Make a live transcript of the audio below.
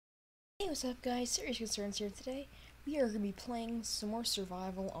Hey, what's up guys? Serious Concerns here today. We are going to be playing some more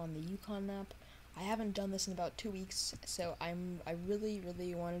survival on the Yukon map. I haven't done this in about 2 weeks, so I really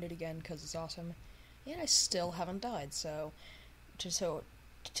wanted it again because it's awesome. And I still haven't died, I'm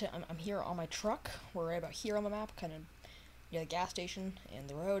here on my truck. We're right about here on the map, kind of near the gas station and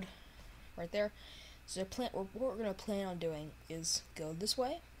the road, right there. So what we're going to plan on doing is go this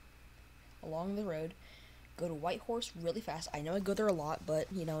way, along the road, go to Whitehorse really fast. I know I go there a lot, but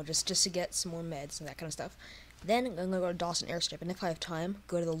just to get some more meds and that kind of stuff. Then I'm gonna go to Dawson Airstrip, and if I have time,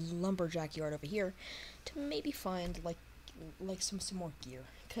 go to the lumberjack yard over here to maybe find like some more gear.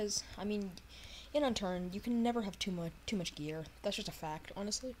 Cause I mean, in Unturned, you can never have too much gear. That's just a fact,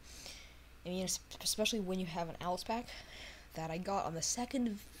 honestly. I mean, especially when you have an Alice pack that I got on the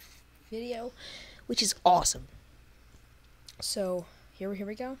second video, which is awesome. So here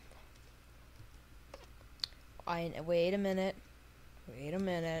we go. Wait a minute.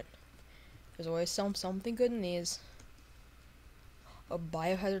 There's always something good in these. A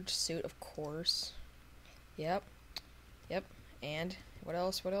biohazard suit, of course. Yep. And what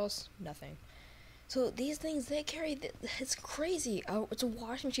else? Nothing. So these things, they carry. It's crazy. Oh, it's a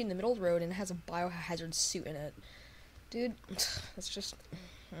washing machine in the middle of the road, and it has a biohazard suit in it. Dude, that's just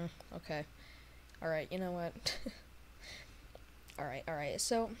okay. All right, you know what? all right.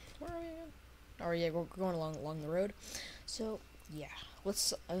 So where are we again? Oh yeah, we're going along the road. So yeah,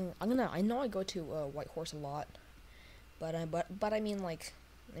 let's. I know I go to Whitehorse a lot, but I mean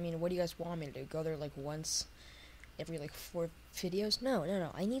what do you guys want me to do? Go there like once every 4 videos?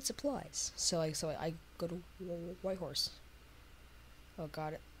 No. I need supplies. So I go to Whitehorse. Oh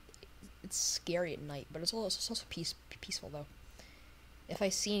god, it's scary at night, but it's also peaceful though. If I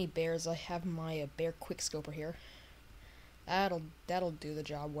see any bears, I have my bear quickscoper here. That'll do the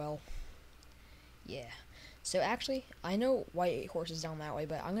job well. Yeah. So actually, I know Whitehorse is down that way,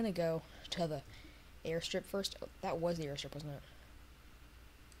 but I'm gonna go to the airstrip first. Oh, that was the airstrip, wasn't it?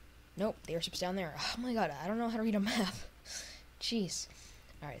 Nope, the airstrip's down there. Oh my god, I don't know how to read a map. Jeez.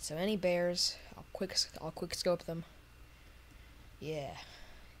 Alright, so any bears, I'll quick scope them. Yeah.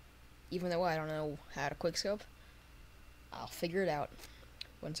 Even though I don't know how to quick scope, I'll figure it out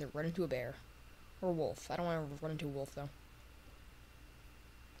once I run into a bear. Or a wolf. I don't want to run into a wolf though.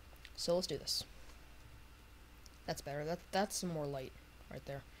 So let's do this. That's better. That's some more light right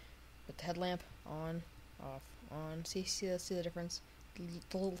there. With the headlamp on, off, on. See the difference?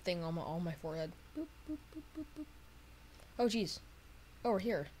 The little thing on my forehead. Boop, boop, boop, boop, boop. Oh jeez. Oh, we're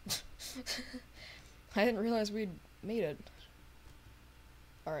here. I didn't realize we'd made it.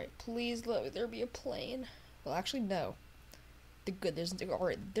 All right, please let there be a plane. Well, actually no. There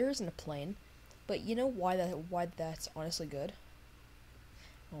isn't a plane, but you know why that's honestly good?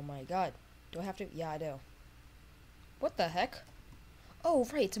 Oh my god. Do I have to? Yeah, I do. What the heck? Oh,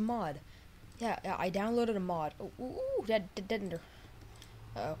 right, it's a mod. Yeah, I downloaded a mod. Oh, ooh, dead ender.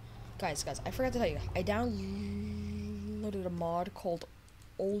 Uh-oh. Guys, I forgot to tell you. I downloaded a mod called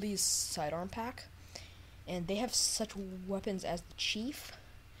Oldie's Sidearm Pack. And they have such weapons as the Chief.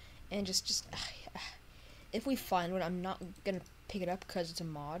 And just if we find one, I'm not gonna pick it up because it's a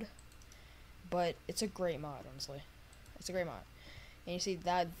mod. But it's a great mod, honestly. It's a great mod. And you see,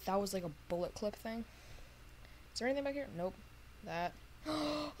 that was like a bullet clip thing. Is there anything back here? Nope. That.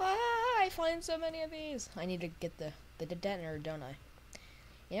 I find so many of these. I need to get the detonator, don't I?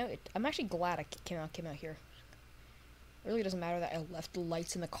 I'm actually glad I came out here. It really doesn't matter that I left the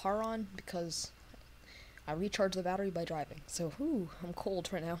lights in the car on because I recharged the battery by driving. So, I'm cold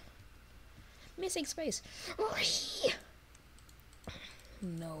right now. Missing space.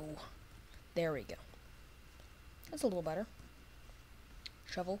 No. There we go. That's a little better.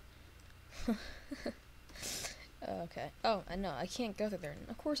 Shovel. Okay. Oh, I know. I can't go through there.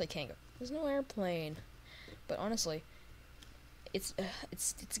 Of course I can't go. There's no airplane. But honestly, it's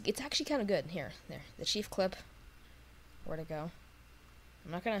actually kind of good. Here, there. The Chief clip. Where to go?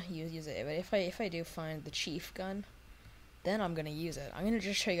 I'm not gonna use it, but if I do find the Chief gun, then I'm gonna use it. I'm gonna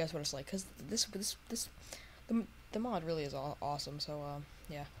just show you guys what it's like, cause the mod really is awesome. So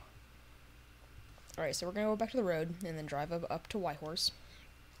yeah. All right, so we're gonna go back to the road and then drive up to Whitehorse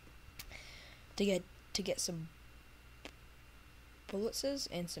to get some bullets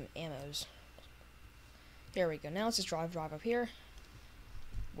and some ammos. There we go. Now let's just drive up here.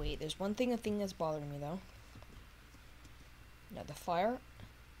 Wait, there's one thing that's bothering me though. Now the fire.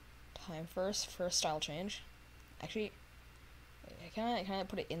 Time for a style change. Actually, can I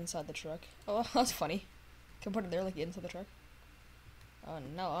put it inside the truck? Oh, that's funny. Can I put it there like inside the truck? Oh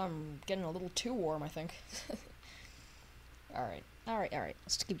no, I'm getting a little too warm, I think. Alright.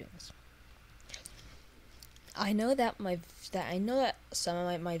 Let's keep doing this. I know that I know that some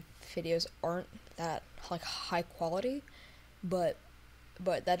of my videos aren't that like high quality, but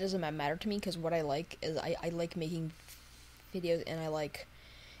that doesn't matter to me because what I like is I like making videos and I like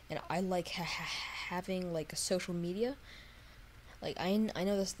having like a social media. Like I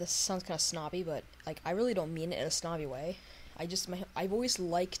know this sounds kind of snobby, but like I really don't mean it in a snobby way. I've always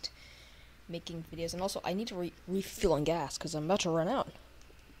liked making videos, and also I need to refill on gas because I'm about to run out.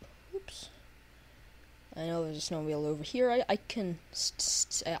 Oops. I know there's a snowmobile over here. I can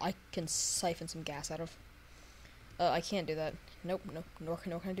siphon some gas out of. I can't do that. Nope. Nor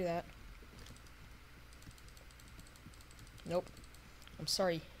can I do that. Nope. I'm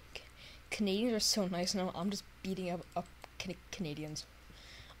sorry. Canadians are so nice now. I'm just beating up Canadians.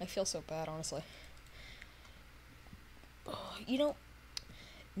 I feel so bad, honestly. You know,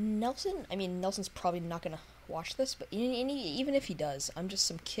 Nelson's probably not gonna watch this, but even if he does, I'm just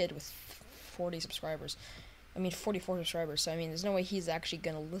some kid with 40 subscribers. 44 subscribers, so there's no way he's actually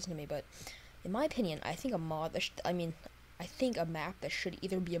gonna listen to me, but in my opinion, I think I think a map that should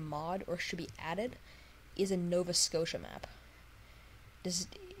either be a mod or should be added is a Nova Scotia map.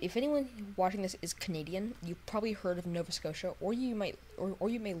 If anyone watching this is Canadian, you've probably heard of Nova Scotia, or you may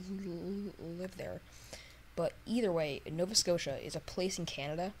live there. But either way, Nova Scotia is a place in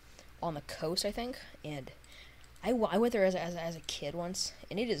Canada, on the coast, I think, and I went there as a kid once,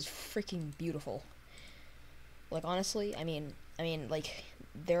 and it is freaking beautiful. Like honestly, like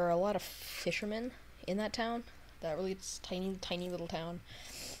there are a lot of fishermen in that town. That really it's tiny little town,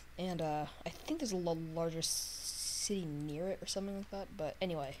 and I think there's a larger city near it or something like that. But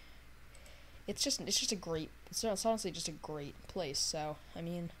anyway, it's honestly just a great place. So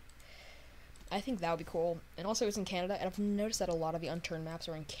I think that would be cool. And also it's in Canada, and I've noticed that a lot of the Unturned maps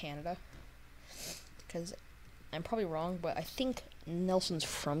are in Canada. Because I'm probably wrong, but I think Nelson's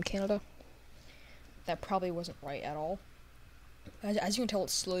from Canada. That probably wasn't right at all. As you can tell,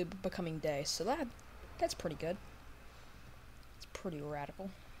 it's slowly becoming day, so that's pretty good. It's pretty radical.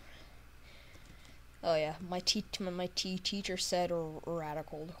 Oh yeah, my teacher said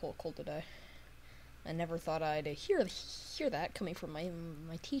radical today. I never thought I'd hear that coming from my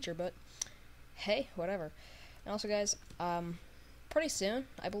teacher, but hey, whatever. And also, guys, pretty soon,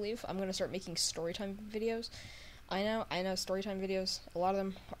 I believe, I'm gonna start making storytime videos. I know storytime videos, a lot of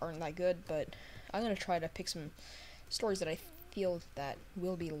them aren't that good, but I'm gonna try to pick some stories that I feel that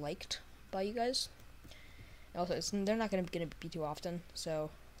will be liked by you guys. Also, they're not gonna be too often, so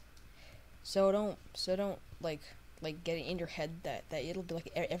don't like get it in your head that it'll be like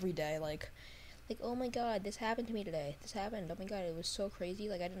every day, like oh my god, this happened to me today. This happened. Oh my god, it was so crazy.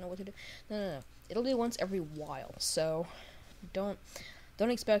 Like I didn't know what to do. No. It'll be once every while. So don't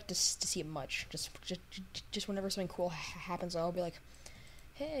expect to see it much. Just whenever something cool happens, I'll be like,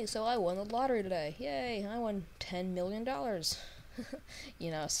 hey, so I won the lottery today. Yay, I won $10 million. So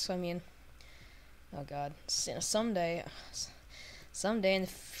oh god, someday in the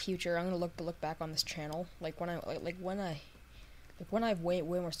future, I'm gonna look back on this channel, when I have way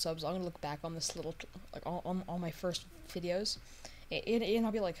more subs. I'm gonna look back on this little on my first videos, and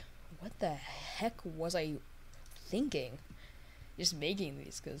I'll be like, what the heck was I thinking? Just making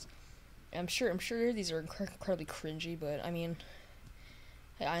these, because I'm sure these are incredibly cringy, but I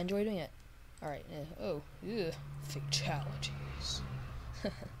enjoy doing it. Alright, fatalities.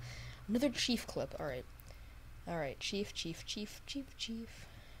 Another chief clip, alright. Alright, chief.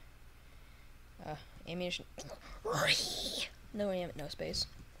 Ammunition. No space.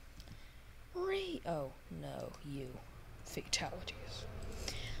 Oh, no, you. Fatalities.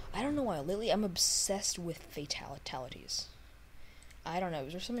 I don't know why, lately I'm obsessed with fatalities. I don't know,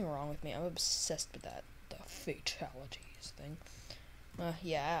 is there something wrong with me? I'm obsessed with that. The fatalities thing.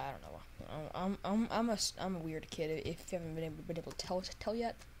 Yeah, I don't know. I'm a weird kid, if you haven't been able to tell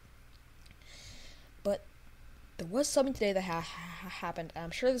yet. But there was something today that happened.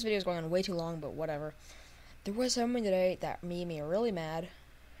 I'm sure this video is going on way too long, but whatever. There was something today that made me really mad.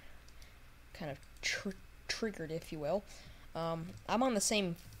 Kind of triggered, if you will. I'm on the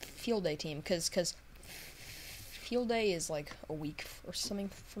same field day team, because field day is like a week or something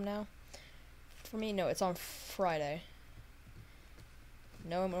from now. For me, no, it's on Friday.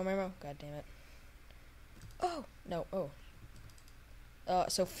 No, god damn it. Oh, no,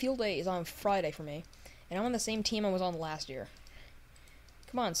 so field day is on Friday for me, and I'm on the same team I was on last year.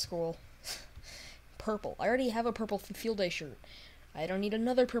 Come on, school. Purple. I already have a purple field day shirt. I don't need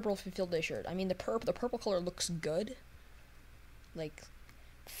another purple field day shirt. The purple color looks good. Like,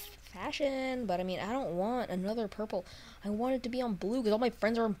 fashion, but I don't want another purple. I want it to be on blue, because all my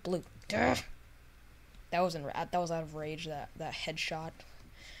friends are on blue. Duh. That was out of rage, that headshot.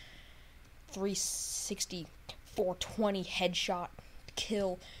 360 420 headshot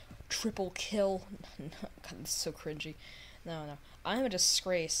kill, triple kill. God, that's so cringy. No. I'm a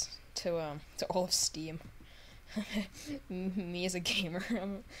disgrace to all of Steam. Me as a gamer,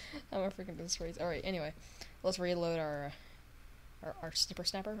 I'm a freaking disgrace. All right, anyway, let's reload our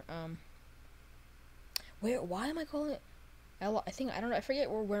snapper. Why am I calling it? I think, I don't know. I forget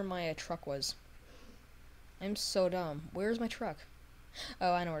where my truck was. I'm so dumb. Where's my truck?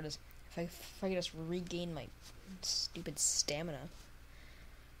 Oh, I know where it is. If I could just regain my stupid stamina.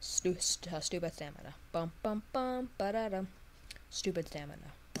 Stupid stamina. Bum bum bum ba da dum. Stupid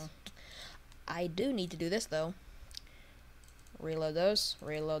stamina. I do need to do this though. Reload those.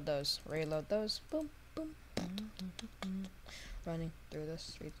 Reload those. Reload those. Boom boom. Running through the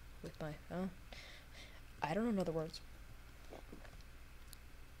streets with my phone. I don't know the words.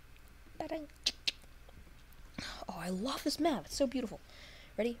 Ba-ding. Oh, I love this map. It's so beautiful.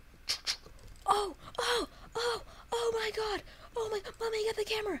 Ready? Oh my god! Oh my, mommy, get the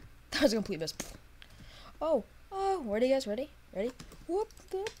camera! That was a complete miss. Oh, ready guys? Ready? Whoop,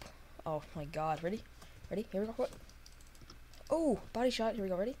 whoop. Oh my god, ready? Here we go. What? Oh, body shot. Here we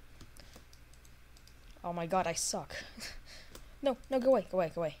go. Ready? Oh my god, I suck. No, go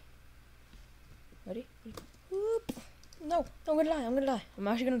away. Ready? Whoop. No, I'm gonna die. I'm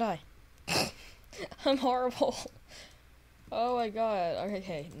actually gonna die. I'm horrible. Oh my god.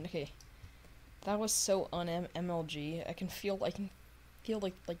 Okay. That was so un-MLG. I can feel like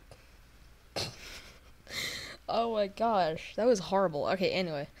oh my gosh. That was horrible. Okay,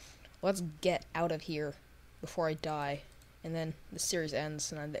 anyway. Let's get out of here before I die. And then the series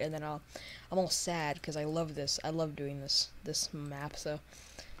ends, and then I'm all sad because I love this. I love doing this map. So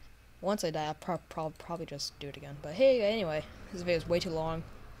once I die, I'll probably just do it again. But hey, anyway, this video is way too long.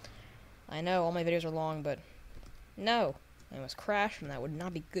 I know all my videos are long, but no, I almost crashed, and that would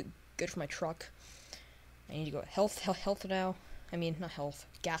not be good for my truck. I need to go health now. I mean, not health,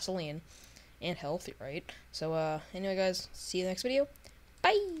 gasoline, and health, right? So anyway, guys, see you in the next video.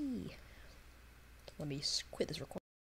 Bye. Let me quit this recording.